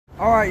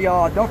All right,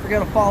 y'all, don't forget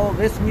to follow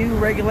this new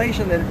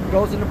regulation that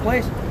goes into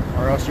place,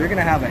 or else you're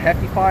gonna have a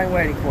hefty fine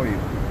waiting for you.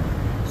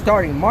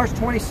 Starting March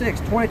 26,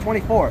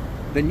 2024,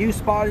 the new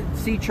spotted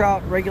sea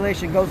trout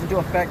regulation goes into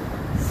effect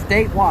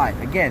statewide.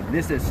 Again,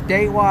 this is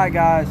statewide,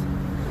 guys.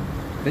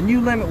 The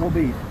new limit will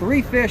be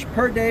 3 fish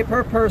per day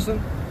per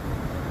person,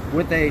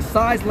 with a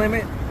size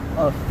limit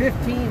of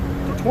 15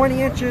 to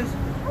 20 inches,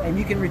 and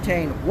you can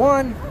retain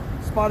 1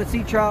 spotted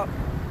sea trout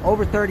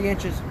over 30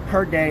 inches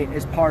per day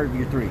as part of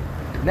your 3.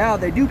 Now,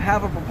 they do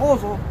have a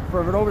proposal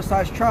for an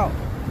oversized trout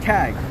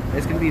tag.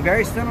 It's going to be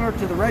very similar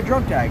to the red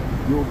drum tag.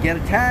 You will get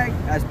a tag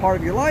as part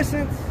of your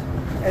license,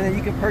 and then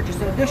you can purchase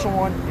an additional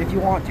one if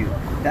you want to.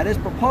 That is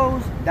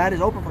proposed. That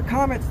is open for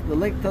comments. The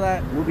link to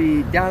that will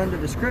be down in the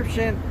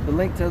description. The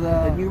link to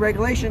the new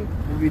regulation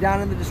will be down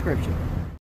in the description.